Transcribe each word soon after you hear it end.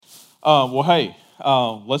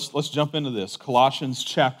Let's jump into this. Colossians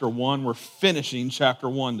chapter 1. We're finishing chapter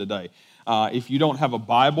 1 today. If you don't have a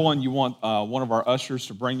Bible and you want one of our ushers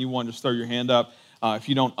to bring you one, just throw your hand up. If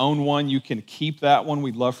you don't own one, you can keep that one.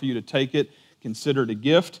 We'd love for you to take it. Consider it a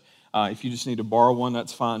gift. If you just need to borrow one,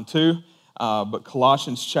 that's fine too. But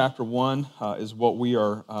Colossians chapter 1 is what we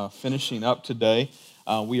are finishing up today.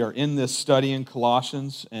 We are in this study in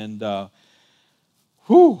Colossians, and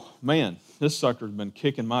this sucker's been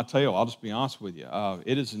kicking my tail. I'll just be honest with you.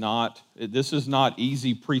 This is not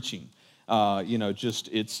easy preaching.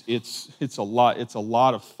 It's a lot. It's a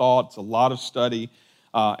lot of thought. It's a lot of study,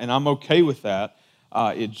 and I'm okay with that.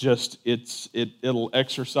 It'll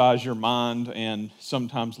exercise your mind and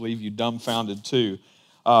sometimes leave you dumbfounded too.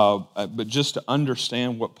 But just to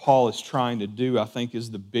understand what Paul is trying to do, I think, is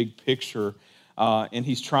the big picture, and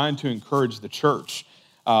he's trying to encourage the church.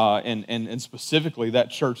 And specifically that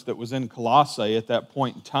church that was in Colossae at that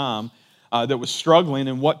point in time that was struggling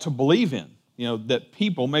in what to believe in. That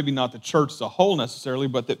people, maybe not the church as a whole necessarily,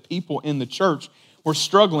 but that people in the church were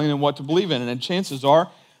struggling in what to believe in. And chances are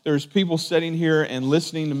there's people sitting here and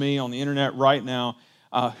listening to me on the internet right now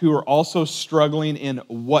who are also struggling in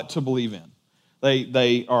what to believe in.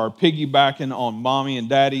 They are piggybacking on mommy and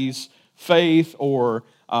daddy's faith, or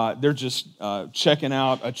they're just checking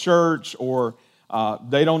out a church, or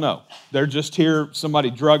they don't know. They're just here.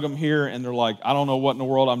 Somebody drug them here, and they're like, I don't know what in the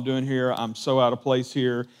world I'm doing here. I'm so out of place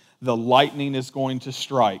here. The lightning is going to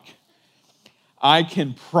strike. I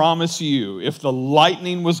can promise you, if the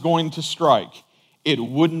lightning was going to strike, it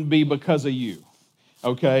wouldn't be because of you.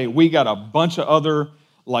 Okay? We got a bunch of other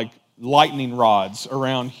lightning rods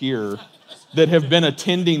around here that have been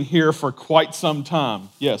attending here for quite some time.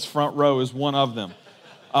 Yes, front row is one of them.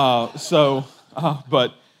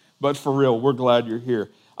 But for real, we're glad you're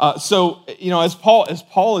here. As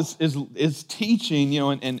Paul is teaching,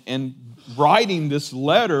 and writing this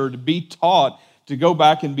letter to be taught, to go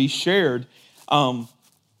back and be shared,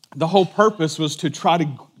 the whole purpose was to try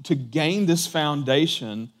to gain this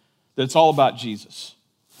foundation that it's all about Jesus.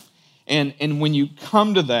 And when you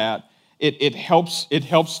come to that, it helps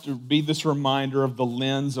to be this reminder of the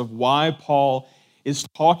lens of why Paul is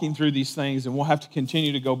talking through these things, and we'll have to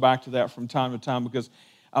continue to go back to that from time to time, because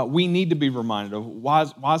we need to be reminded of why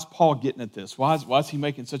is Paul getting at this? Why is he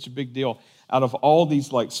making such a big deal out of all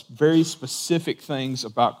these very specific things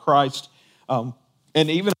about Christ, and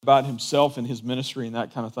even about himself and his ministry and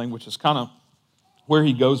that kind of thing, which is kind of where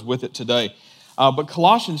he goes with it today. But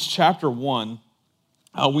Colossians chapter 1,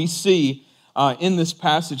 we see in this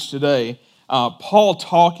passage today, Paul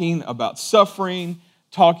talking about suffering,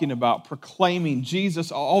 talking about proclaiming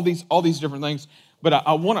Jesus, all these different things. But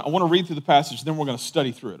I want to read through the passage, then we're going to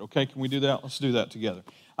study through it, okay? Can we do that? Let's do that together.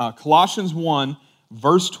 Colossians 1,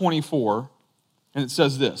 verse 24, and it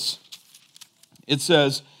says this. It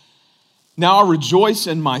says, "Now I rejoice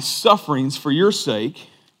in my sufferings for your sake,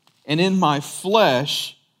 and in my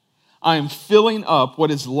flesh I am filling up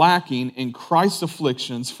what is lacking in Christ's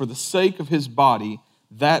afflictions for the sake of his body,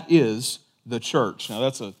 that is the church." Now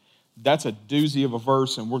that's a doozy of a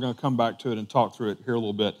verse, and we're going to come back to it and talk through it here a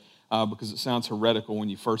little bit. Because it sounds heretical when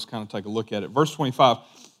you first kind of take a look at it. Verse 25,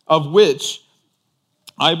 "Of which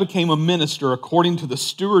I became a minister according to the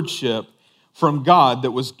stewardship from God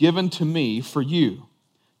that was given to me for you,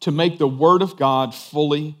 to make the word of God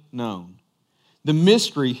fully known. The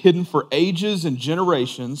mystery hidden for ages and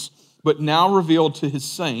generations, but now revealed to his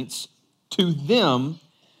saints. To them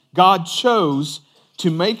God chose to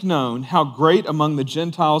make known how great among the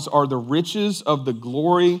Gentiles are the riches of the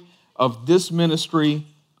glory of this ministry,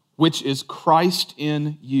 which is Christ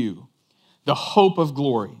in you, the hope of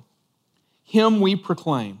glory. Him we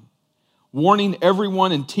proclaim, warning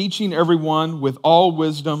everyone and teaching everyone with all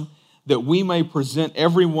wisdom, that we may present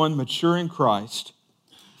everyone mature in Christ.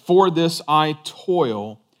 For this I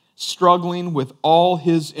toil, struggling with all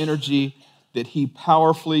his energy that he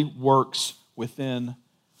powerfully works within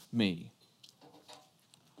me."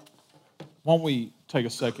 Why don't we take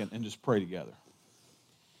a second and just pray together?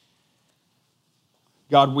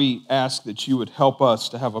 God, we ask that you would help us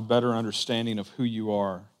to have a better understanding of who you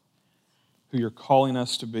are, who you're calling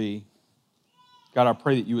us to be. God, I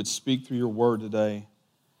pray that you would speak through your word today.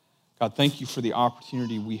 God, thank you for the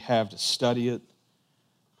opportunity we have to study it.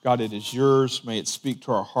 God, it is yours. May it speak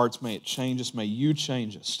to our hearts. May it change us. May you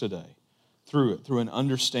change us today through it, through an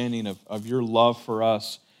understanding of your love for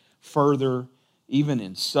us further, even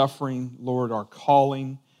in suffering, Lord, our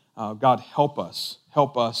calling. God, help us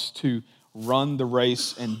to run the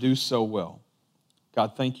race and do so well.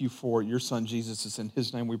 God, thank you for your son, Jesus. It's in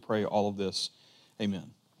his name we pray all of this.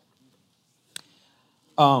 Amen.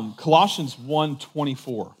 Colossians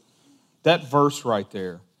 1:24. That verse right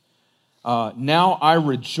there. Now I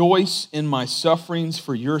rejoice in my sufferings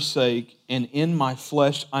for your sake, and in my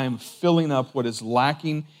flesh I am filling up what is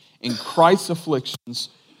lacking in Christ's afflictions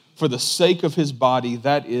for the sake of his body,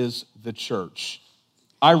 that is the church.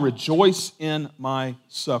 I rejoice in my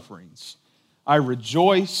sufferings. I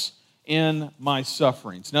rejoice in my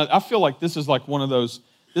sufferings. Now, I feel like this is one of those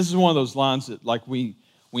lines that we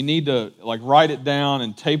need to write it down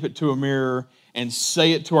and tape it to a mirror and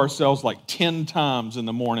say it to ourselves 10 times in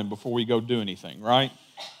the morning before we go do anything, right?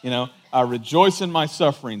 I rejoice in my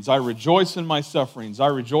sufferings. I rejoice in my sufferings. I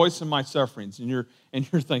rejoice in my sufferings. And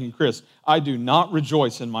you're thinking, Chris, I do not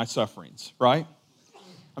rejoice in my sufferings, right?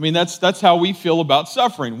 I mean, that's how we feel about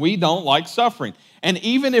suffering. We don't like suffering. And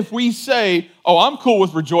even if we say, oh, I'm cool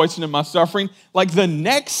with rejoicing in my suffering, the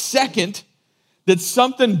next second that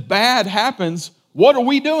something bad happens, what are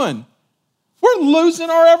we doing? We're losing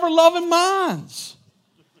our ever-loving minds.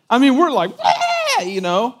 I mean, we're like,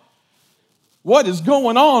 what is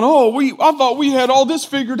going on? Oh, I thought we had all this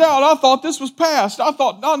figured out. I thought this was past. I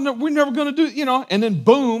thought, no, we're never going to do, and then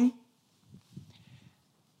boom,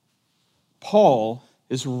 Paul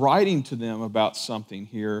is writing to them about something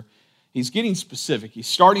here. He's getting specific. He's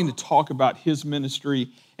starting to talk about his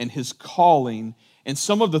ministry and his calling and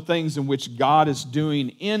some of the things in which God is doing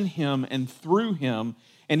in him and through him.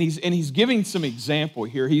 And he's giving some example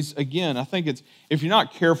here. I think if you're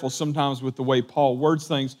not careful sometimes with the way Paul words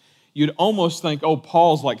things, you'd almost think, oh,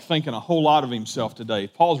 Paul's thinking a whole lot of himself today.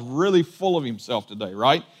 Paul's really full of himself today,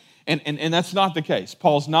 right? And that's not the case.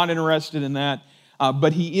 Paul's not interested in that.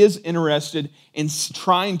 But he is interested in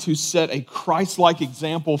trying to set a Christ-like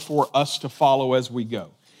example for us to follow as we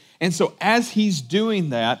go. And so as he's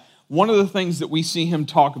doing that, one of the things that we see him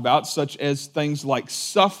talk about, such as things like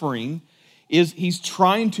suffering, is he's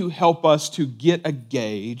trying to help us to get a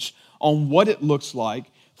gauge on what it looks like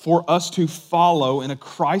for us to follow in a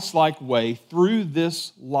Christ-like way through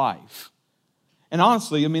this life. And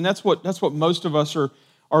honestly, I mean, that's what most of us are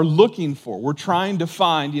looking for. We're trying to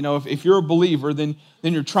find, if you're a believer, then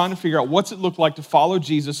you're trying to figure out what's it look like to follow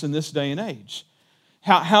Jesus in this day and age.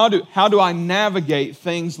 How do I navigate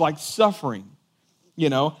things like suffering?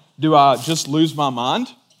 Do I just lose my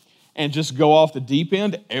mind and just go off the deep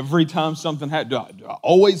end every time something happens? Do I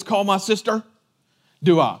always call my sister?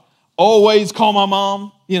 Do I always call my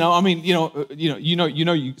mom? Some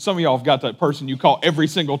of y'all have got that person you call every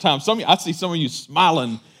single time. I see some of you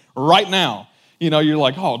smiling right now. You're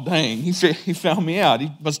like, oh, dang, he found me out.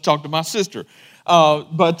 He must talk to my sister. Or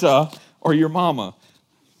your mama.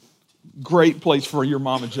 Great place for your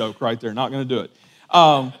mama joke right there. Not going to do it.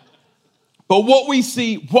 But what we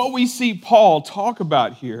see Paul talk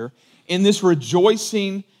about here in this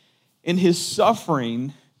rejoicing in his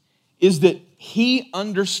suffering is that he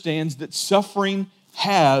understands that suffering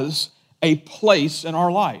has a place in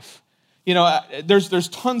our life. There's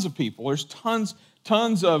tons of people. There's tons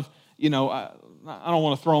of, I don't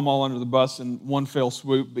want to throw them all under the bus in one fell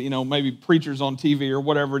swoop, but, maybe preachers on TV or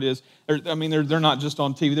whatever it is. They're not just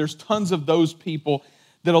on TV. There's tons of those people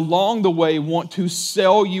that along the way want to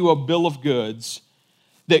sell you a bill of goods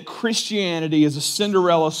that Christianity is a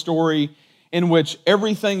Cinderella story in which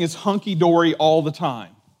everything is hunky-dory all the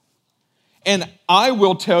time. And I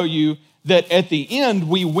will tell you that at the end,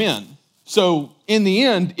 we win. So in the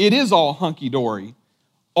end, it is all hunky-dory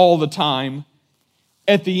all the time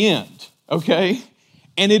at the end. Okay?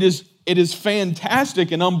 And it is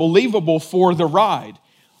fantastic and unbelievable for the ride.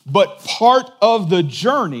 But part of the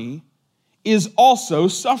journey is also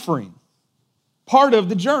suffering. Part of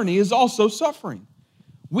the journey is also suffering.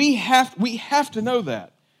 We have to know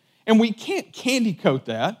that. And we can't candy coat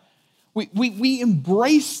that. We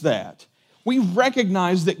embrace that. We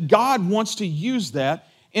recognize that God wants to use that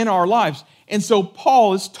in our lives. And so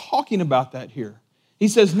Paul is talking about that here. He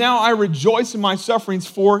says, now I rejoice in my sufferings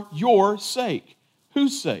for your sake.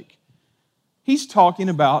 Whose sake? He's talking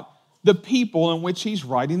about the people in which he's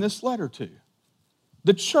writing this letter to.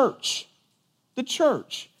 The church. The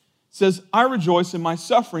church says, I rejoice in my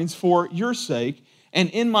sufferings for your sake, and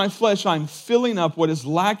in my flesh I'm filling up what is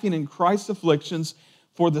lacking in Christ's afflictions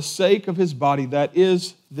for the sake of his body, that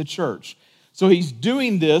is the church. So he's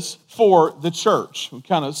doing this for the church. We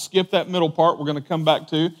kind of skip that middle part we're going to come back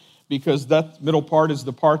to, because that middle part is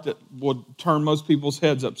the part that would turn most people's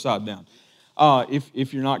heads upside down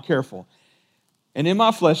if you're not careful. And in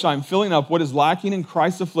my flesh I am filling up what is lacking in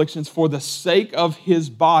Christ's afflictions for the sake of his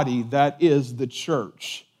body, that is the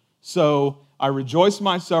church. So I rejoice in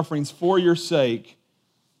my sufferings for your sake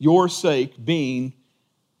being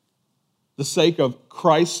the sake of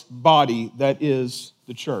Christ's body, that is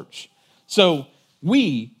the church. So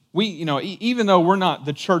we even though we're not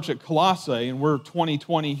the church at Colossae and we're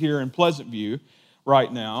 2020 here in Pleasant View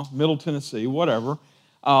right now, Middle Tennessee, whatever,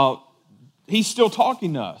 he's still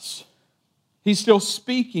talking to us. He's still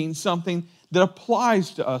speaking something that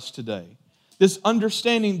applies to us today. This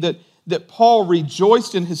understanding that Paul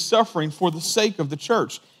rejoiced in his suffering for the sake of the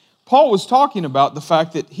church. Paul was talking about the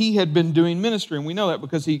fact that he had been doing ministry, and we know that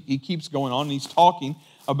because he keeps going on and he's talking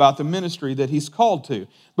about the ministry that he's called to.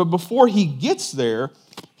 But before he gets there,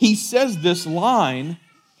 he says this line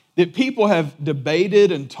that people have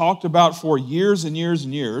debated and talked about for years and years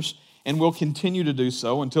and years, and will continue to do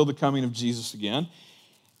so until the coming of Jesus again.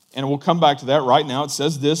 And we'll come back to that right now. It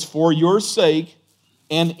says this, "For your sake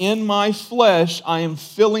and in my flesh I am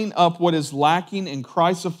filling up what is lacking in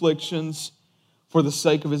Christ's afflictions for the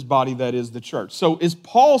sake of his body, that is the church." So is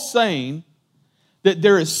Paul saying that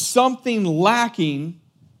there is something lacking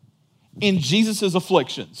in Jesus'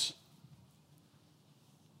 afflictions?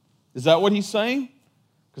 Is that what he's saying?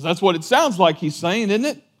 Because that's what it sounds like he's saying, isn't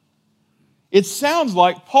it? It sounds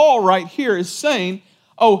like Paul right here is saying,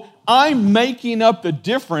 oh, I'm making up the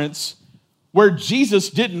difference where Jesus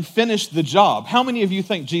didn't finish the job. How many of you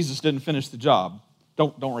think Jesus didn't finish the job?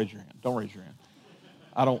 Don't raise your hand. Don't raise your hand.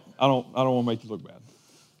 I don't want to make you look bad.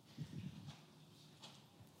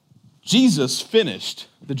 Jesus finished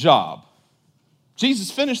the job.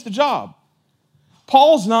 Jesus finished the job.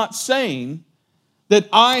 Paul's not saying that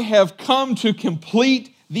I have come to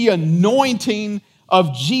complete the anointing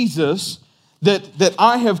of Jesus, that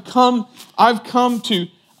I've come to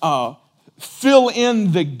fill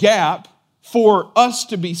in the gap for us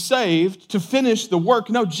to be saved, to finish the work.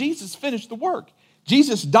 No, Jesus finished the work.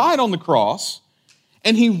 Jesus died on the cross,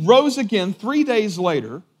 and he rose again 3 days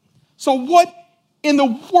later. So what in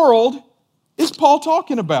the world is Paul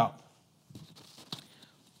talking about?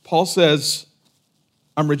 Paul says,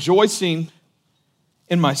 I'm rejoicing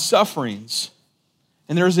in my sufferings,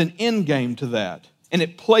 and there's an end game to that. And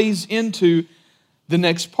it plays into the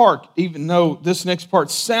next part. Even though this next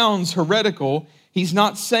part sounds heretical, he's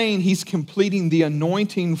not saying he's completing the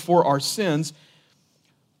anointing for our sins.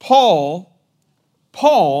 Paul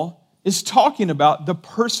is talking about the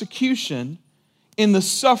persecution in the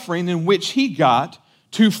suffering in which he got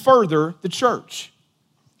to further the church.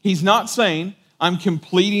 He's not saying, I'm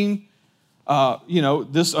completing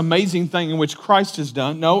this amazing thing in which Christ has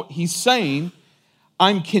done. No, he's saying,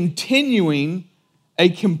 I'm continuing a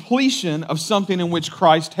completion of something in which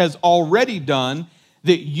Christ has already done,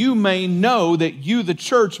 that you may know, that you, the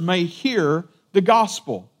church, may hear the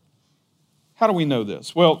gospel. How do we know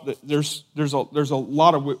this? Well, there's a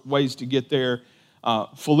lot of ways to get there.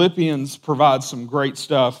 Philippians provides some great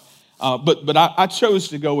stuff, but I chose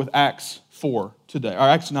to go with Acts 4 today, or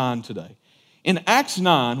Acts 9 today. In Acts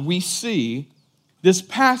 9, we see this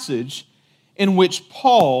passage in which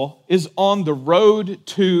Paul is on the road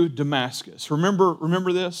to Damascus.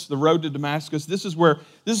 Remember this? The road to Damascus. This is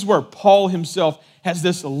where Paul himself has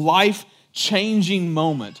this life-changing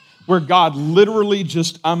moment where God literally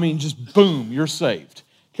just boom, you're saved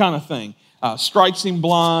kind of thing. Strikes him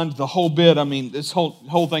blind, the whole bit. This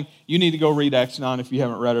whole thing. You need to go read Acts 9 if you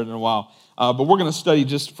haven't read it in a while. But we're going to study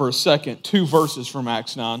just for a second 2 verses from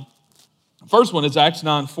Acts 9. The first one is Acts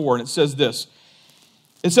 9:4, and it says this.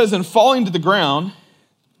 It says, and falling to the ground,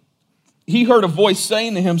 he heard a voice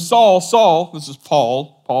saying to him, Saul, Saul, this is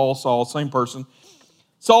Paul, Saul, same person.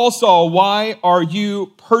 Saul, Saul, why are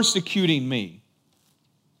you persecuting me?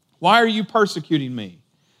 Why are you persecuting me?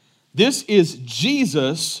 This is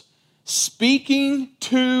Jesus speaking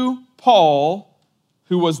to Paul,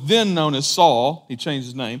 who was then known as Saul. He changed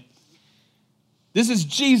his name. This is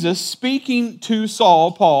Jesus speaking to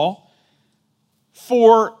Saul, Paul,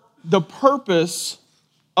 for the purpose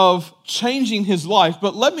of changing his life.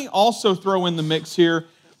 But let me also throw in the mix here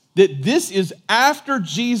that this is after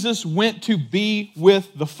Jesus went to be with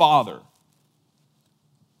the Father.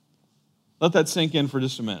 Let that sink in for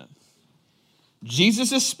just a minute.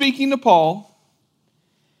 Jesus is speaking to Paul,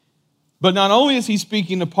 but not only is he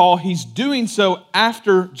speaking to Paul, he's doing so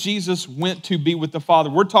after Jesus went to be with the Father.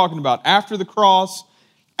 We're talking about after the cross,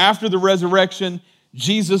 after the resurrection,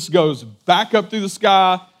 Jesus goes back up through the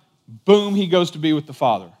sky, boom, he goes to be with the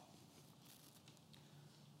Father.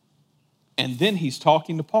 And then he's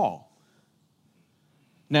talking to Paul.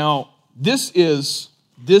 Now, this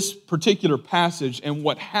particular passage, and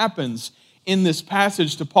what happens in this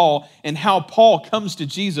passage to Paul and how Paul comes to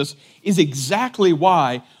Jesus is exactly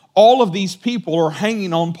why all of these people are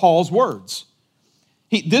hanging on Paul's words.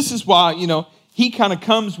 This is why, he kind of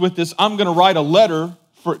comes with this, I'm going to write a letter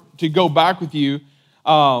to go back with you,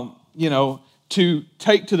 to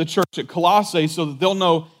take to the church at Colossae so that they'll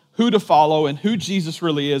know who to follow and who Jesus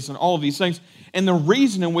really is and all of these things. And the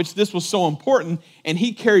reason in which this was so important and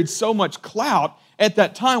he carried so much clout at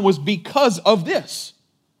that time was because of this.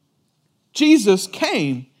 Jesus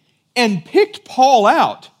came and picked Paul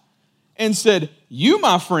out and said, you,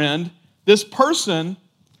 my friend, this person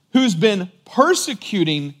who's been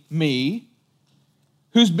persecuting me,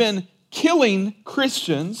 who's been killing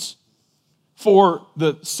Christians for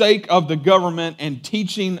the sake of the government and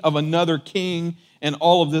teaching of another king and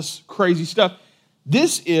all of this crazy stuff.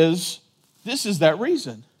 This is that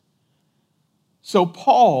reason. So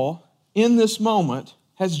Paul, in this moment,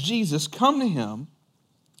 has Jesus come to him,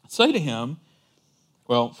 say to him,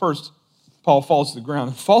 well, first, Paul falls to the ground.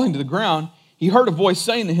 And falling to the ground, he heard a voice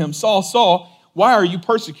saying to him, Saul, Saul, why are you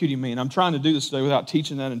persecuting me? And I'm trying to do this today without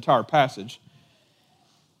teaching that entire passage.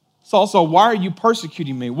 Saul, Saul, why are you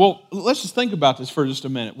persecuting me? Well, let's just think about this for just a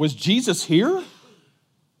minute. Was Jesus here?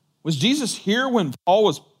 Was Jesus here when Paul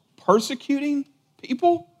was persecuting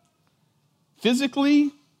people?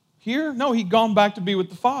 Physically here? No, he'd gone back to be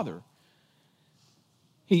with the Father.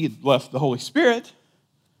 He had left the Holy Spirit,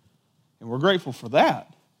 and we're grateful for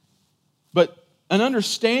that. But an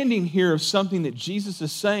understanding here of something that Jesus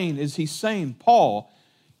is saying is he's saying, Paul,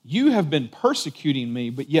 you have been persecuting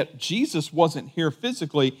me, but yet Jesus wasn't here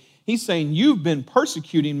physically. He's saying, you've been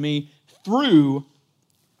persecuting me through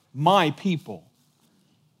my people.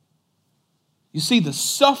 You see, the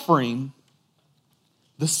suffering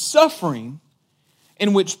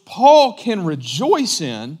in which Paul can rejoice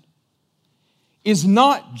in is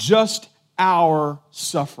not just our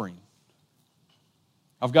suffering.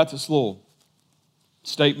 I've got this little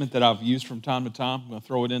statement that I've used from time to time. I'm going to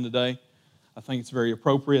throw it in today. I think it's very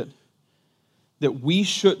appropriate. That we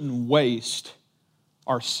shouldn't waste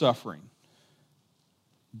our suffering.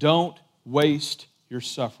 Don't waste your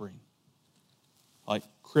suffering. Like,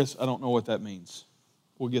 Chris, I don't know what that means.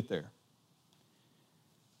 We'll get there.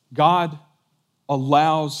 God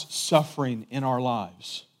allows suffering in our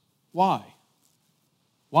lives. Why?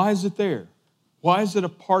 Why is it there? Why is it a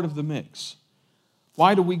part of the mix?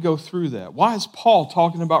 Why do we go through that? Why is Paul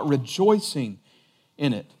talking about rejoicing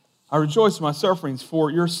in it? I rejoice in my sufferings for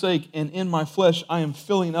your sake, and in my flesh I am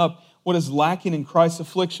filling up what is lacking in Christ's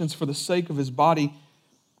afflictions for the sake of his body,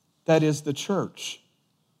 that is the church.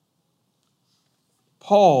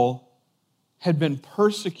 Paul had been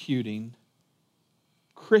persecuting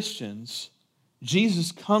Christians.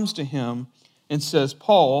 Jesus comes to him and says,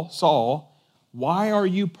 Paul, Saul, why are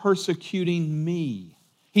you persecuting me?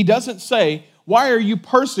 He doesn't say, why are you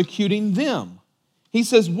persecuting them? He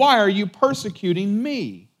says, why are you persecuting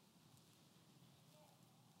me?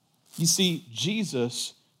 You see,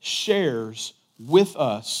 Jesus shares with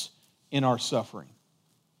us in our suffering.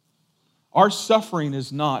 Our suffering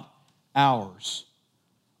is not ours.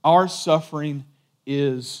 Our suffering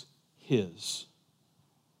is his.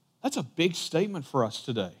 That's a big statement for us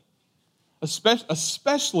today.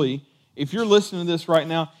 Especially if you're listening to this right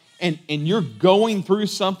now and you're going through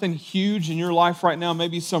something huge in your life right now,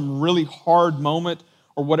 maybe some really hard moment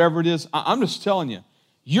or whatever it is. I'm just telling you,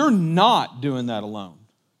 you're not doing that alone.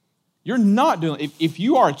 You're not doing it. If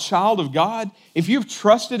you are a child of God, if you've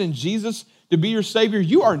trusted in Jesus to be your Savior,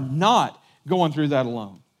 you are not going through that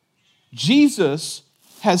alone. Jesus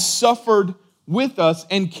has suffered with us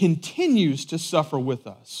and continues to suffer with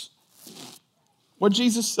us. What did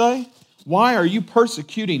Jesus say? Why are you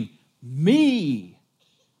persecuting me?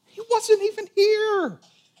 He wasn't even here.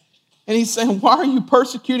 And he's saying, why are you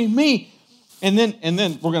persecuting me? And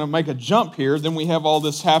then we're going to make a jump here. Then we have all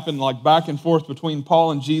this happen like back and forth between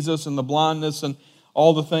Paul and Jesus and the blindness and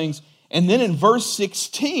all the things. And then in verse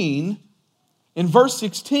 16,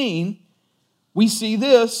 we see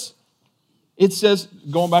this. It says,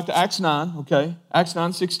 going back to Acts 9, okay, Acts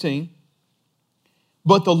 9:16.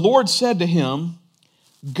 But the Lord said to him,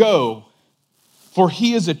 go, for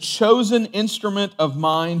he is a chosen instrument of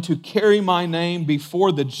mine to carry my name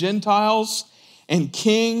before the Gentiles and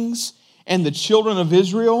kings and the children of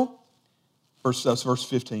Israel. That's verse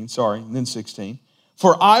 15, and then 16.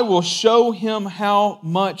 For I will show him how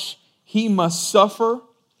much he must suffer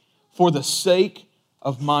for the sake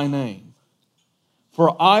of my name.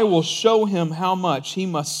 For I will show him how much he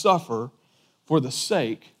must suffer for the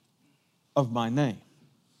sake of my name.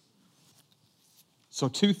 So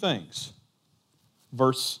two things.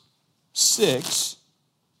 Verse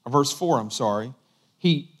 4,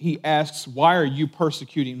 he asks, why are you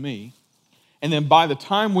persecuting me? And then by the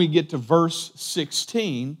time we get to verse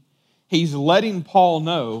 16, he's letting Paul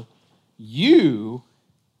know, you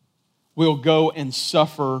will go and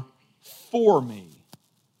suffer for me.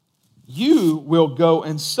 You will go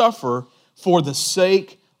and suffer for the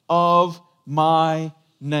sake of my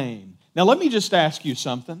name. Now let me just ask you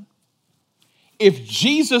something. If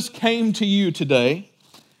Jesus came to you today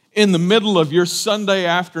in the middle of your Sunday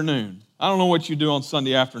afternoon, I don't know what you do on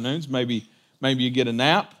Sunday afternoons. Maybe you get a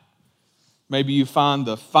nap. Maybe you find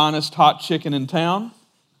the finest hot chicken in town.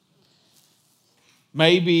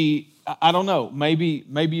 Maybe, I don't know, maybe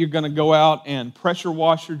you're going to go out and pressure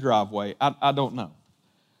wash your driveway. I don't know.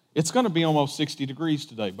 It's going to be almost 60 degrees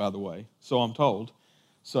today, by the way, so I'm told.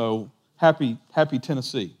 So happy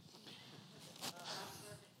Tennessee.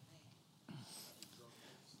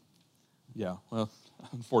 Yeah, well,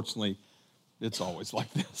 unfortunately, it's always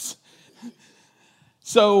like this.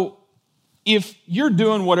 So if you're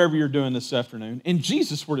doing whatever you're doing this afternoon and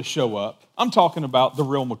Jesus were to show up, I'm talking about the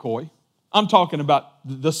real McCoy. I'm talking about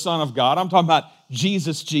the Son of God. I'm talking about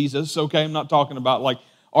Jesus, okay? I'm not talking about like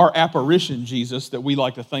our apparition Jesus that we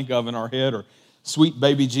like to think of in our head, or sweet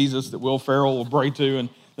baby Jesus that Will Ferrell will pray to in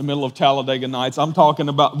the middle of Talladega Nights. I'm talking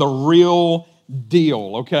about the real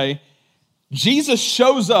deal, okay? Jesus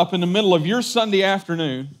shows up in the middle of your Sunday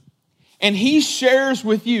afternoon, and he shares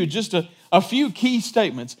with you just a few key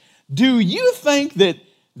statements. Do you think that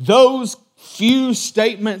those few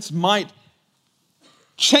statements might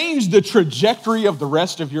change the trajectory of the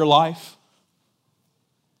rest of your life?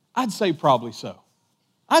 I'd say probably so.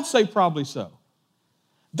 That's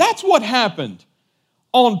what happened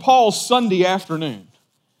on Paul's Sunday afternoon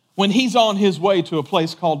when he's on his way to a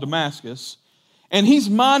place called Damascus, and he's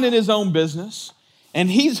minding his own business, and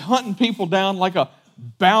he's hunting people down like a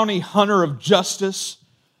bounty hunter of justice,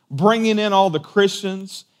 bringing in all the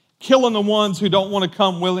Christians, killing the ones who don't want to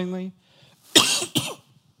come willingly.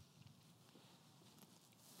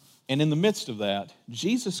 And in the midst of that,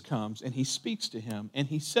 Jesus comes and he speaks to him and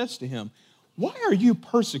he says to him, "Why are you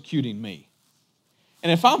persecuting me?"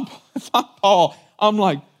 And if I'm Paul, I'm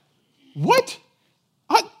like, "What?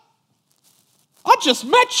 I just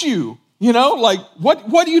met you. Like,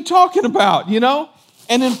 what are you talking about,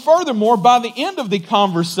 And then furthermore, by the end of the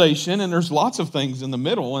conversation, and there's lots of things in the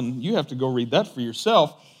middle, and you have to go read that for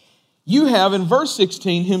yourself, you have in verse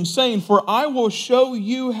 16 him saying, "For I will show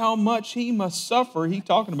you how much he must suffer." He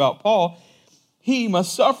talking about Paul. "He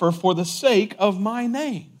must suffer for the sake of my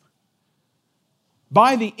name."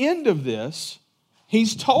 By the end of this,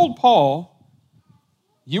 he's told Paul,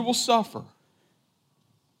 you will suffer,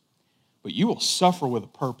 but you will suffer with a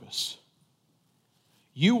purpose.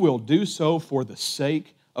 You will do so for the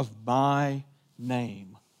sake of my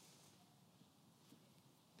name.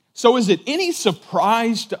 So is it any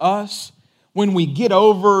surprise to us when we get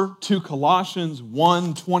over to Colossians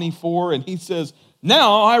 1:24 and he says,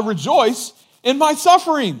 "Now I rejoice in my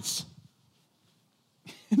sufferings"?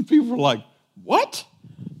 And people are like, "What?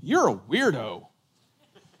 You're a weirdo."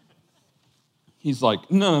 He's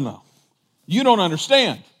like, No. You don't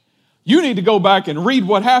understand. You need to go back and read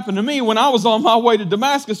what happened to me when I was on my way to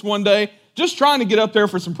Damascus one day, just trying to get up there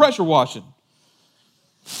for some pressure washing.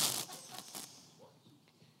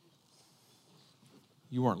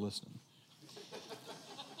 You weren't listening.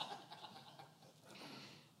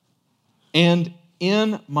 "And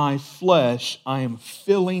in my flesh, I am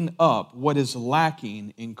filling up what is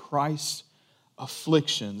lacking in Christ's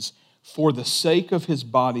afflictions for the sake of his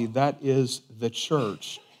body, that is the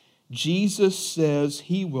church." Jesus says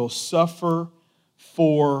he will suffer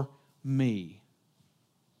for me.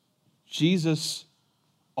 Jesus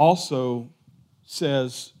also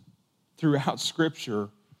says throughout Scripture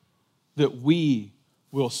that we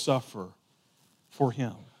will suffer for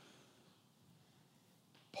him.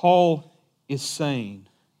 Paul is saying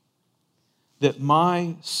that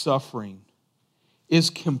my suffering is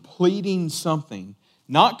completing something,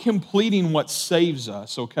 not completing what saves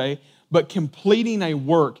us, okay, but completing a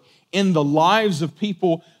work in the lives of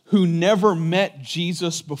people who never met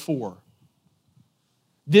Jesus before.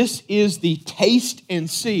 This is the taste and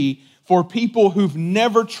see for people who've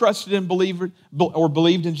never trusted and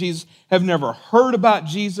believed in Jesus, have never heard about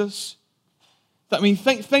Jesus. I mean,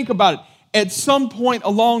 think about it. At some point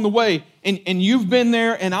along the way, and you've been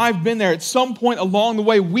there and I've been there, at some point along the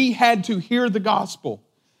way, we had to hear the gospel.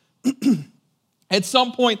 At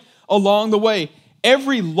some point along the way,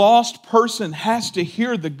 every lost person has to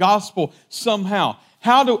hear the gospel somehow.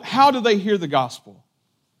 How do they hear the gospel?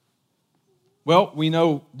 Well, we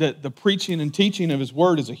know that the preaching and teaching of his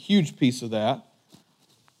word is a huge piece of that,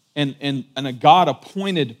 and a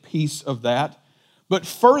God-appointed piece of that. But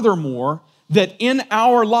furthermore, that in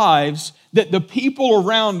our lives, that the people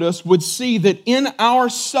around us would see that in our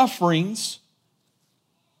sufferings,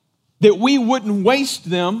 that we wouldn't waste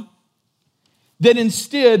them, that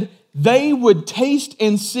instead they would taste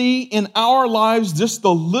and see in our lives just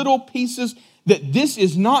the little pieces that this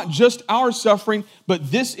is not just our suffering,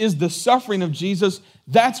 but this is the suffering of Jesus.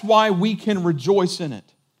 That's why we can rejoice in it.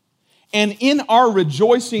 And in our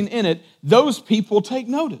rejoicing in it, those people take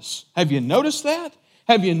notice. Have you noticed that?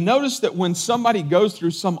 Have you noticed that when somebody goes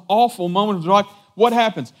through some awful moment of their life, what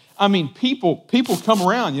happens? I mean, people come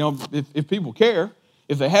around, if people care,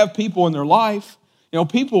 if they have people in their life,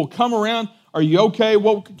 people come around, are you okay?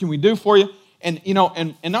 What can we do for you? And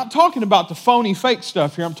not talking about the phony, fake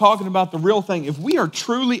stuff here. I'm talking about the real thing. If we are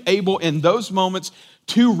truly able in those moments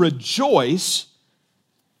to rejoice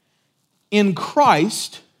in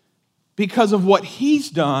Christ because of what He's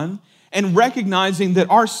done, and recognizing that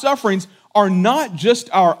our sufferings are not just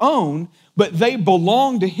our own, but they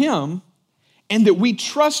belong to Him, and that we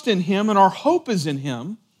trust in Him and our hope is in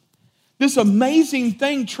Him, this amazing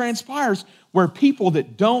thing transpires where people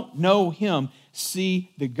that don't know Him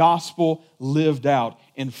see the gospel lived out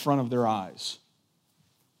in front of their eyes.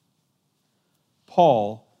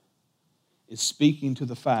 Paul is speaking to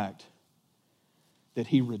the fact that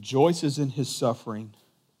he rejoices in his suffering,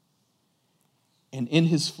 and in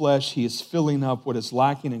his flesh he is filling up what is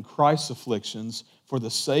lacking in Christ's afflictions for the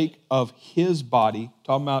sake of his body.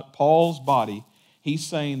 Talking about Paul's body, he's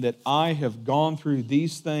saying that I have gone through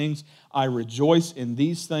these things, I rejoice in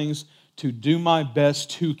these things to do my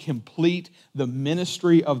best to complete the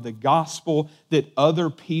ministry of the gospel, that other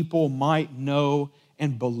people might know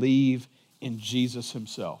and believe in Jesus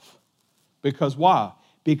Himself. Because why?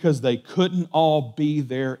 Because they couldn't all be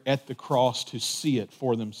there at the cross to see it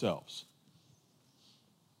for themselves.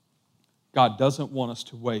 God doesn't want us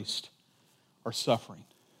to waste our suffering.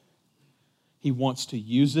 He wants to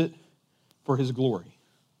use it for His glory.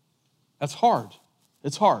 That's hard.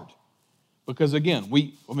 It's hard. Because again,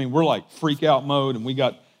 we're like freak out mode, and we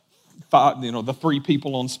got the 3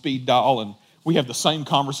 people on speed dial, and we have the same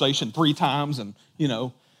conversation 3 times, and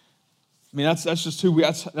that's just who we.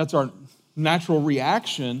 That's our natural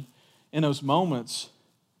reaction in those moments.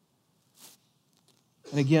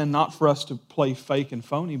 And again, not for us to play fake and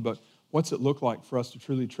phony, but what's it look like for us to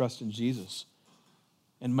truly trust in Jesus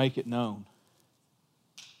and make it known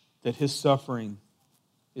that His suffering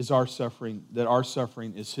is our suffering, that our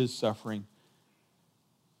suffering is His suffering.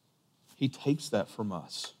 He takes that from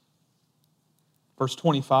us. Verse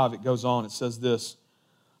 25, it goes on, it says this,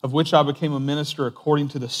 of which I became a minister according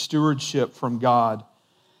to the stewardship from God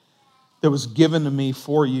that was given to me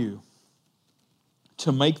for you,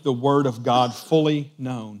 to make the word of God fully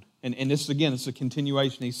known. And this, again, it's a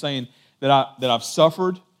continuation. He's saying that I've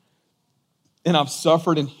suffered,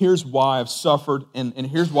 and here's why I've suffered, and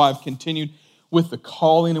here's why I've continued with the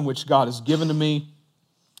calling in which God has given to me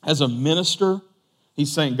as a minister.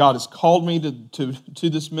 He's saying God has called me to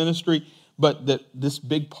this ministry, but that this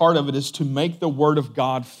big part of it is to make the word of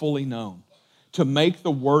God fully known. To make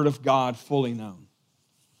the word of God fully known.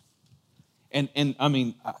 And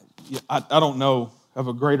I don't know of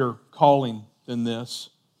a greater calling than this.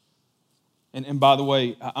 And by the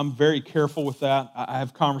way, I'm very careful with that. I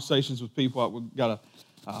have conversations with people. We've got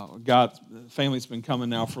a guy, family that's been coming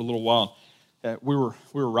now for a little while. We were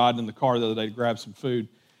riding in the car the other day to grab some food,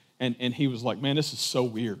 and he was like, "Man, this is so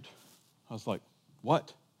weird." I was like,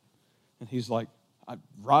 "What?" And he's like, "I'm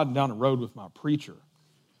riding down the road with my preacher."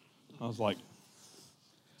 I was like,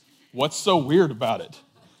 "What's so weird about it?"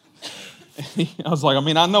 I was like,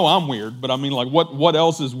 I know I'm weird, but what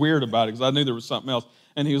else is weird about it? Because I knew there was something else.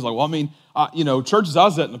 And he was like, well, churches I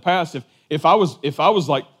was at in the past, if I was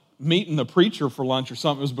like meeting the preacher for lunch or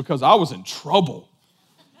something, it was because I was in trouble.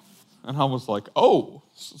 And I was like, oh,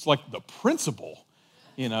 it's like the principal,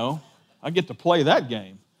 I get to play that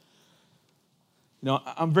game.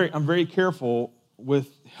 I'm very careful with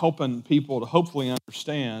helping people to hopefully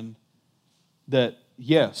understand that,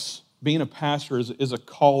 yes, being a pastor is a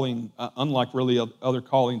calling, unlike really other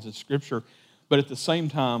callings in Scripture, but at the same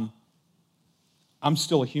time, I'm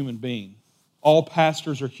still a human being. All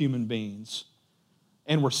pastors are human beings,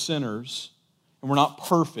 and we're sinners, and we're not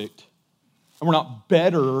perfect, and we're not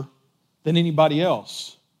better than anybody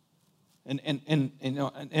else. And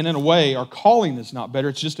in a way, our calling is not better.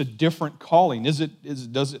 It's just a different calling. Is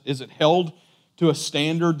it held to a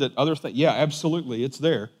standard that others think? Yeah, absolutely, it's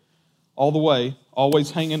there, all the way,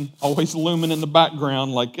 always hanging, always looming in the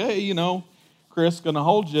background. Like, hey, Chris, going to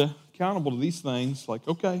hold you accountable to these things. Like,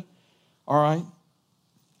 okay, all right.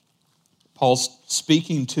 Paul's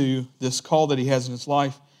speaking to this call that he has in his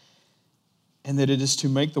life, and that it is to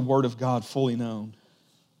make the word of God fully known.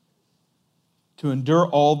 To endure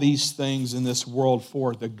all these things in this world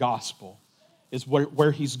for the gospel is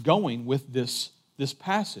where he's going with this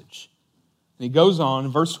passage. And he goes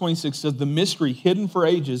on, verse 26 says, the mystery hidden for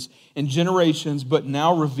ages and generations, but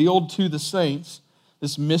now revealed to the saints,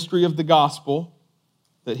 this mystery of the gospel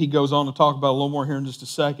that he goes on to talk about a little more here in just a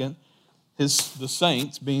second, the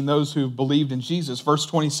saints being those who believed in Jesus. Verse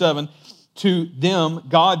 27, to them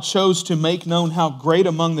God chose to make known how great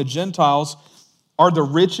among the Gentiles are the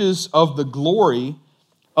riches of the glory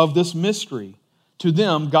of this mystery. To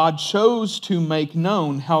them God chose to make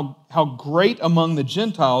known how great among the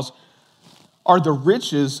Gentiles are the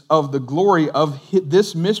riches of the glory of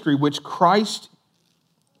this mystery, which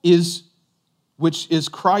is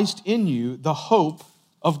Christ in you, the hope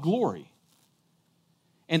of glory.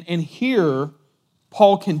 And here,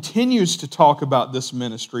 Paul continues to talk about this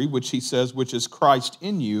ministry, which he says, which is Christ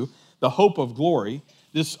in you, the hope of glory,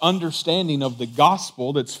 this understanding of the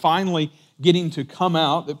gospel that's finally getting to come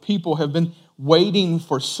out, that people have been waiting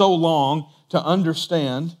for so long to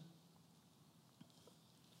understand.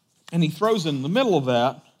 And he throws in the middle of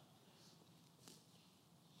that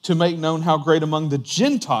to make known how great among the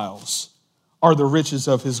Gentiles are the riches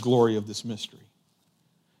of his glory of this mystery.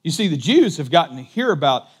 You see, the Jews have gotten to hear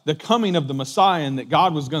about the coming of the Messiah and that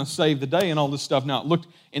God was going to save the day and all this stuff. Now, it looked,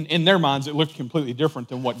 in their minds, it looked completely different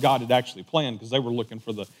than what God had actually planned, because they were looking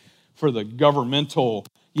for the governmental,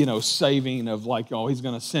 saving of like, oh, he's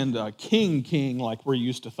going to send a king, like we're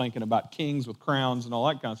used to thinking about kings with crowns and all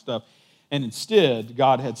that kind of stuff. And instead,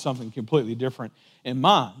 God had something completely different in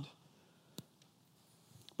mind.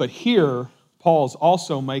 But here, Paul's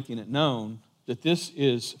also making it known that this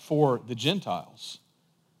is for the Gentiles.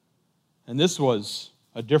 And this was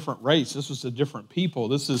a different race. This was a different people.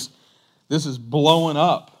 This is blowing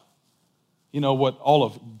up, what all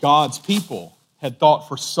of God's people had thought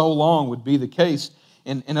for so long would be the case.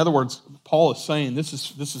 In other words, Paul is saying this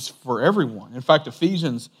is for everyone. In fact,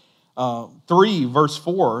 Ephesians 3, verse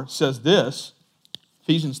 4 says this.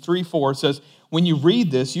 Ephesians 3:4 says, when you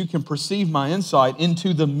read this, you can perceive my insight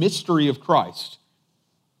into the mystery of Christ,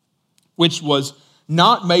 which was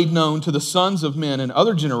not made known to the sons of men in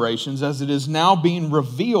other generations, as it is now being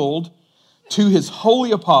revealed to his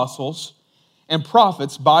holy apostles and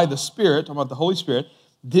prophets by the Spirit, talking about the Holy Spirit.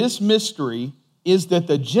 This mystery is that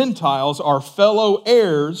the Gentiles are fellow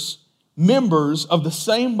heirs, members of the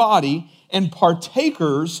same body, and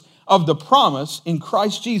partakers of the promise in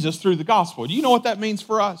Christ Jesus through the gospel. Do you know what that means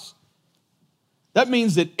for us? That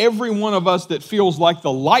means that every one of us that feels like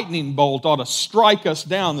the lightning bolt ought to strike us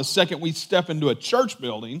down the second we step into a church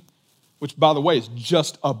building, which, by the way, is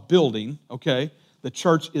just a building, okay? The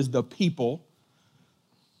church is the people.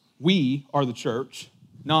 We are the church,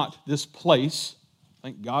 not this place.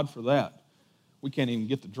 Thank God for that. We can't even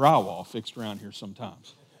get the drywall fixed around here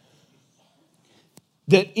sometimes.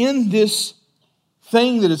 That in this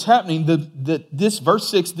thing that is happening, this verse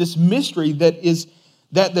 6, this mystery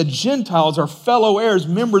that the Gentiles are fellow heirs,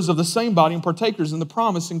 members of the same body, and partakers in the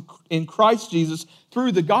promise in Christ Jesus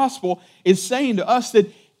through the gospel, is saying to us that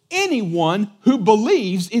anyone who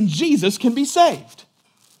believes in Jesus can be saved.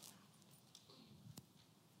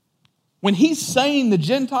 When he's saying the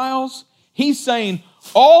Gentiles, he's saying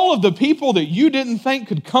all of the people that you didn't think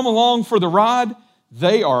could come along for the ride,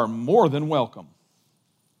 they are more than welcome.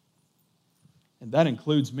 And that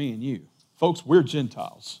includes me and you. Folks, we're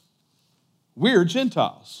Gentiles. We're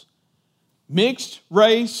Gentiles. Mixed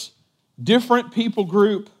race, different people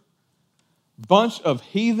group, bunch of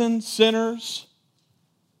heathen sinners.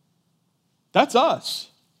 That's us.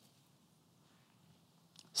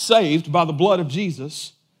 Saved by the blood of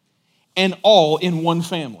Jesus and all in one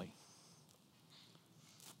family.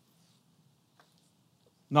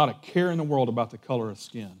 Not a care in the world about the color of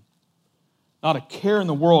skin. Not a care in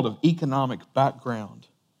the world of economic background.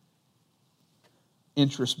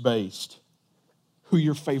 Interest-based. Who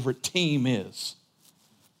your favorite team is.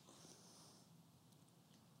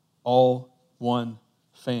 All one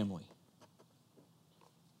family.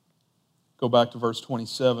 Go back to verse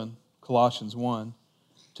 27, Colossians 1.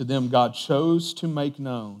 To them God chose to make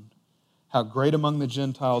known how great among the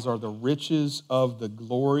Gentiles are the riches of the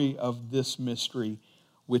glory of this mystery,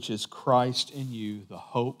 which is Christ in you, the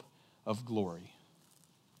hope of glory.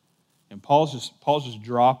 And Paul's just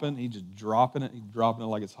dropping, he's dropping it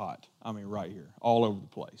like it's hot. I mean, right here, all over the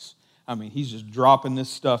place. I mean, he's just dropping this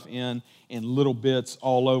stuff in little bits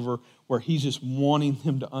all over, where he's just wanting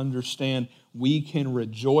them to understand we can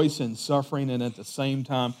rejoice in suffering, and at the same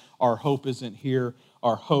time, our hope isn't here.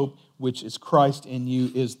 Our hope, which is Christ in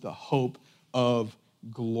you, is the hope of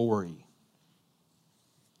glory.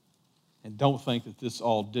 And don't think that this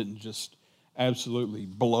all didn't just absolutely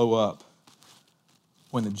blow up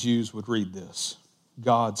when the Jews would read this.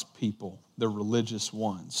 God's people, the religious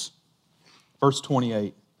ones. Verse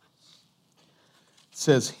 28.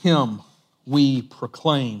 says, Him we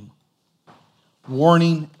proclaim,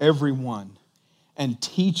 warning everyone and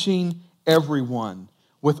teaching everyone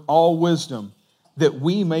with all wisdom, that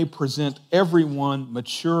we may present everyone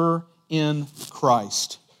mature in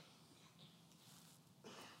Christ.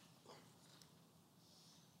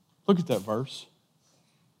 Look at that verse.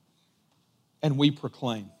 And we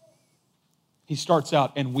proclaim. He starts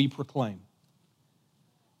out, and we proclaim.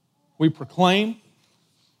 We proclaim,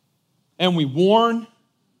 and we warn,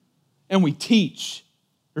 and we teach.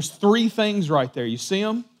 There's three things right there. You see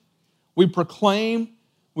them? We proclaim,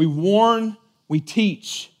 we warn, we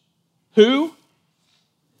teach. Who?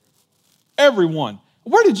 Everyone.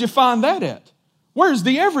 Where did you find that at? Where's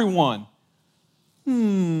the everyone?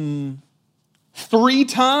 3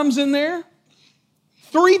 times in there?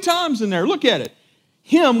 3 times in there. Look at it.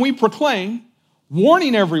 Him we proclaim,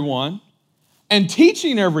 warning everyone and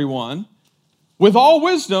teaching everyone with all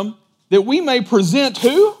wisdom, that we may present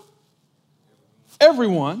who?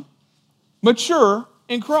 Everyone mature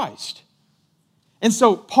in Christ. And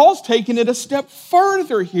so Paul's taking it a step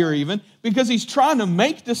further here even, because he's trying to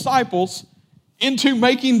make disciples into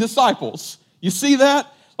making disciples. You see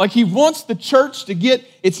that? Like he wants the church to get,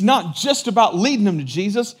 it's not just about leading them to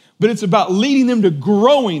Jesus, but it's about leading them to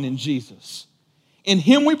growing in Jesus. In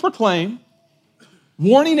Him we proclaim,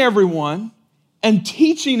 warning everyone and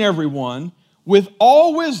teaching everyone with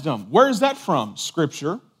all wisdom. Where is that from?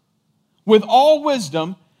 Scripture. With all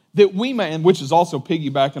wisdom, that we may, and which is also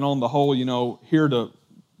piggybacking on the whole, here to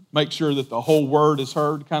make sure that the whole word is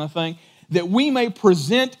heard kind of thing, that we may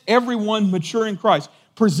present everyone mature in Christ.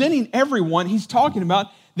 Presenting everyone, he's talking about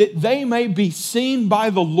that they may be seen by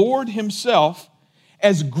the Lord Himself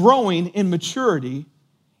as growing in maturity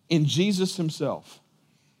in Jesus Himself.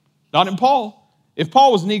 Not in Paul. If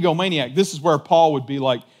Paul was an egomaniac, this is where Paul would be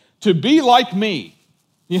like, to be like me,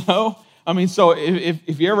 So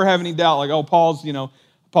if you ever have any doubt, like, oh, Paul's getting a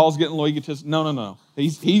little egotistic. No.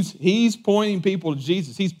 He's pointing people to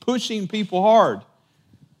Jesus. He's pushing people hard.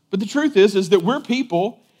 But the truth is that we're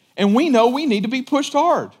people, and we know we need to be pushed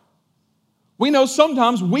hard. We know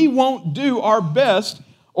sometimes we won't do our best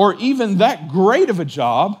or even that great of a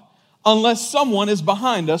job unless someone is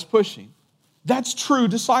behind us pushing. That's true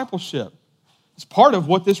discipleship. It's part of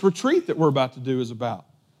what this retreat that we're about to do is about.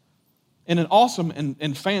 In an awesome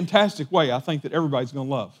and fantastic way, I think that everybody's going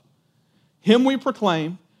to love. Him we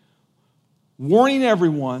proclaim, warning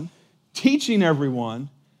everyone, teaching everyone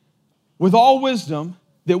with all wisdom,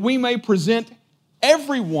 that we may present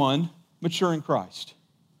everyone mature in Christ.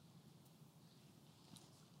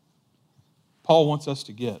 Paul wants us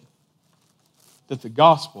to get that the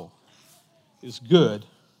gospel is good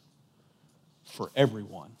for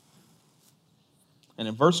everyone. And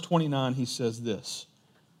in verse 29, he says this,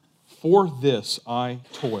 for this I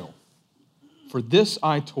toil,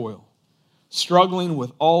 struggling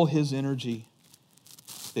with all His energy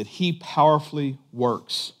that He powerfully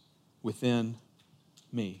works within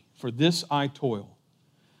me. For this I toil.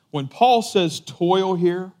 When Paul says toil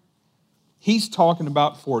here, he's talking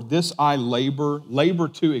about for this I labor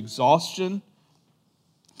to exhaustion,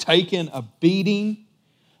 taking a beating,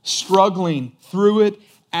 struggling through it,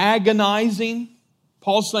 agonizing.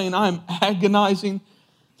 Paul's saying, I'm agonizing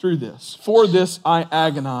through this. For this I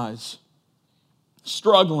agonize,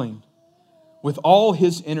 struggling with all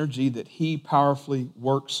His energy that He powerfully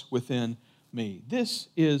works within me. This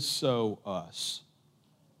is so us.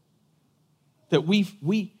 That we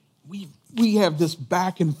have this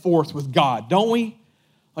back and forth with God, don't we?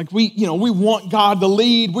 Like we want God to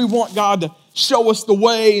lead. We want God to show us the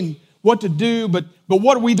way and what to do. But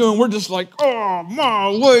what are we doing? We're just like, oh,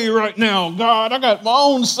 my way right now, God. I got my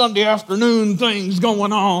own Sunday afternoon things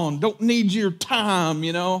going on. Don't need your time,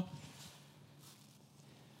 And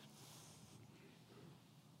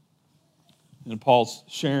Paul's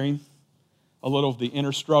sharing a little of the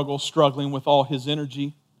inner struggle, struggling with all his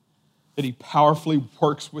energy, that He powerfully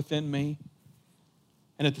works within me.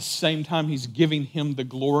 And at the same time, he's giving Him the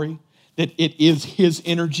glory, that it is His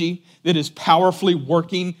energy that is powerfully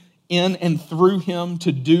working in and through him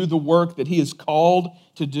to do the work that he is called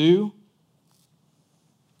to do.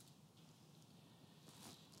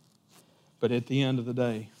 But at the end of the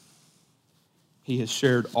day, he has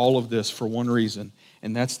shared all of this for one reason,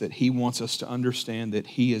 and that's that he wants us to understand that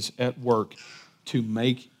he is at work to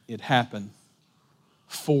make it happen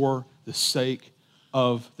for the sake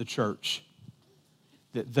of the church,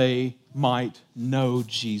 that they might know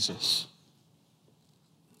Jesus.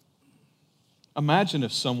 Imagine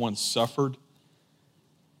if someone suffered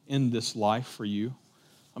in this life for you.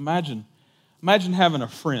 Imagine having a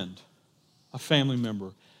friend, a family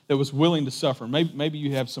member that was willing to suffer. Maybe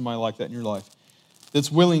you have somebody like that in your life.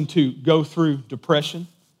 that's willing to go through depression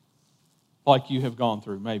like you have gone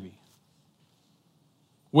through, maybe.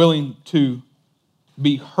 Willing to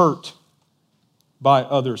be hurt by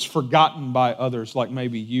others, forgotten by others like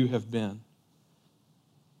maybe you have been.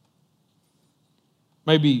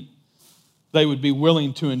 Maybe they would be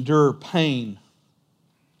willing to endure pain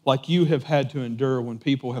like you have had to endure when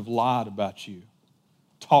people have lied about you,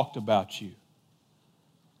 talked about you.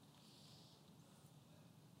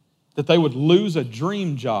 That they would lose a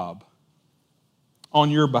dream job on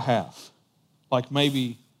your behalf, like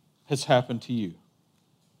maybe has happened to you.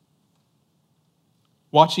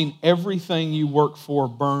 Watching everything you work for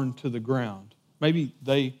burn to the ground. Maybe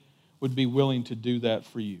they would be willing to do that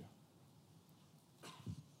for you.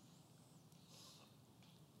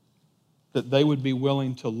 That they would be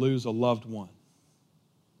willing to lose a loved one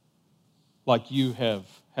like you have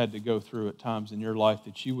had to go through at times in your life,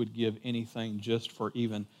 that you would give anything just for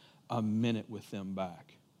even a minute with them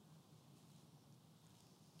back.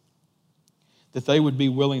 That they would be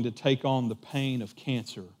willing to take on the pain of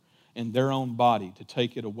cancer in their own body to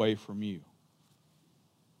take it away from you.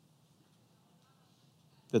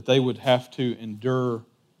 That they would have to endure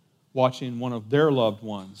watching one of their loved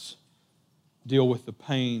ones deal with the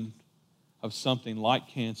pain of something like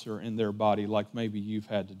cancer in their body, like maybe you've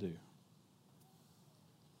had to do.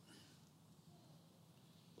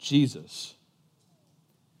 Jesus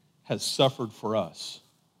has suffered for us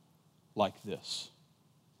like this.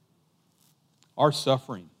 Our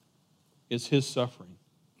suffering is His suffering.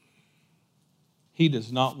 He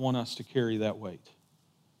does not want us to carry that weight.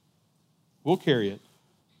 We'll carry it,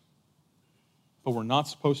 but we're not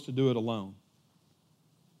supposed to do it alone.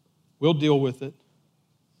 We'll deal with it,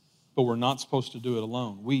 but we're not supposed to do it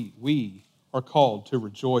alone. We are called to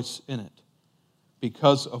rejoice in it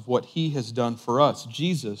because of what He has done for us.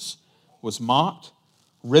 Jesus was mocked,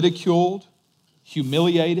 ridiculed,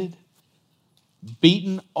 humiliated,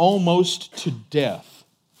 beaten almost to death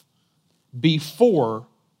before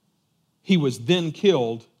He was then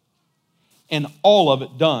killed, and all of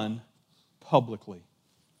it done publicly.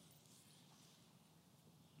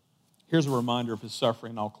 Here's a reminder of His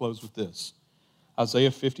suffering, and I'll close with this.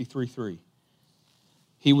 Isaiah 53:3.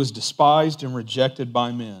 He was despised and rejected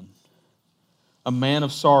by men, a man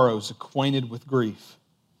of sorrows, acquainted with grief.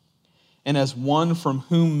 And as one from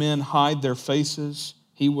whom men hide their faces,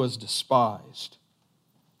 He was despised,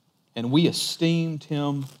 and we esteemed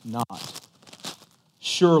Him not.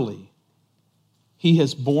 Surely He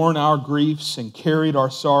has borne our griefs and carried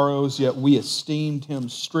our sorrows, yet we esteemed Him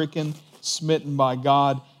stricken, smitten by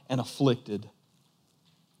God, and afflicted.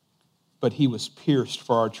 But He was pierced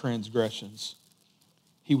for our transgressions.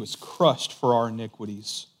 He was crushed for our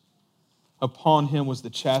iniquities. Upon Him was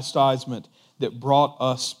the chastisement that brought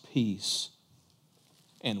us peace.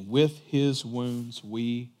 And with His wounds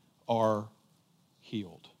we are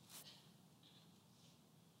healed.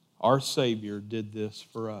 Our Savior did this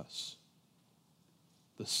for us.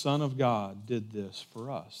 The Son of God did this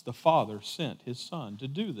for us. The Father sent His Son to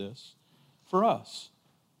do this for us.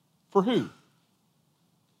 For who?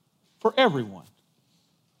 For everyone.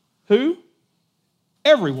 Who?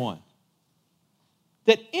 Everyone.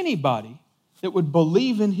 That anybody that would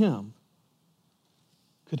believe in Him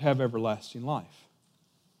could have everlasting life.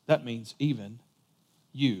 That means even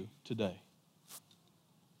you today.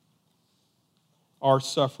 Our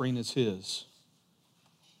suffering is His.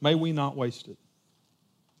 May we not waste it.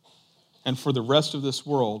 And for the rest of this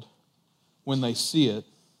world, when they see it,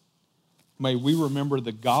 may we remember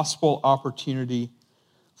the gospel opportunity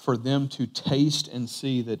for them to taste and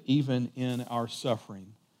see that even in our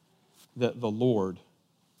suffering, that the Lord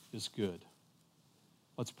is good.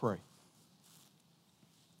 Let's pray.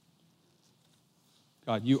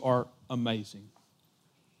 God, You are amazing.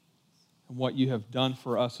 And what You have done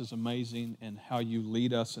for us is amazing, and how You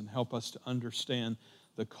lead us and help us to understand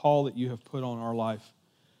the call that You have put on our life.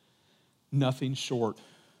 Nothing short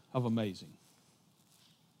of amazing.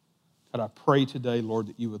 God, I pray today, Lord,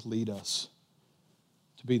 that You would lead us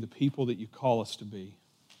to be the people that You call us to be.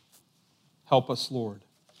 Help us, Lord,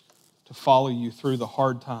 to follow You through the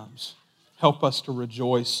hard times. Help us to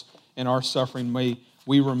rejoice in our suffering. May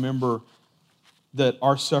we remember that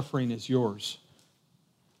our suffering is Yours.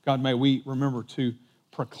 God, may we remember to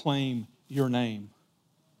proclaim Your name.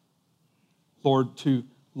 Lord, to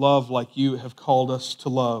love like You have called us to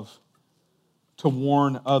love, to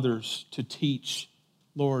warn others, to teach,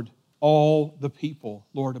 Lord, all the people,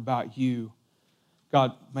 Lord, about You.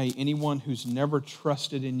 God, may anyone who's never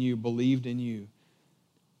trusted in You, believed in You,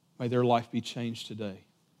 may their life be changed today.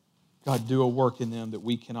 God, do a work in them that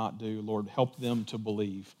we cannot do. Lord, help them to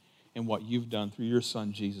believe. in what you've done through your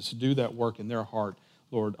Son, Jesus. Do that work in their heart,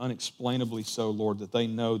 Lord, unexplainably so, Lord, that they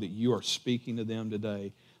know that you are speaking to them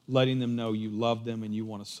today, letting them know you love them and you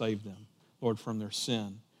want to save them, Lord, from their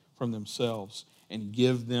sin, from themselves, and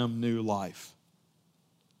give them new life.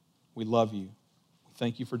 We love you. We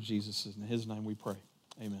thank you for Jesus. In his name we pray.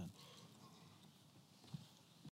 Amen.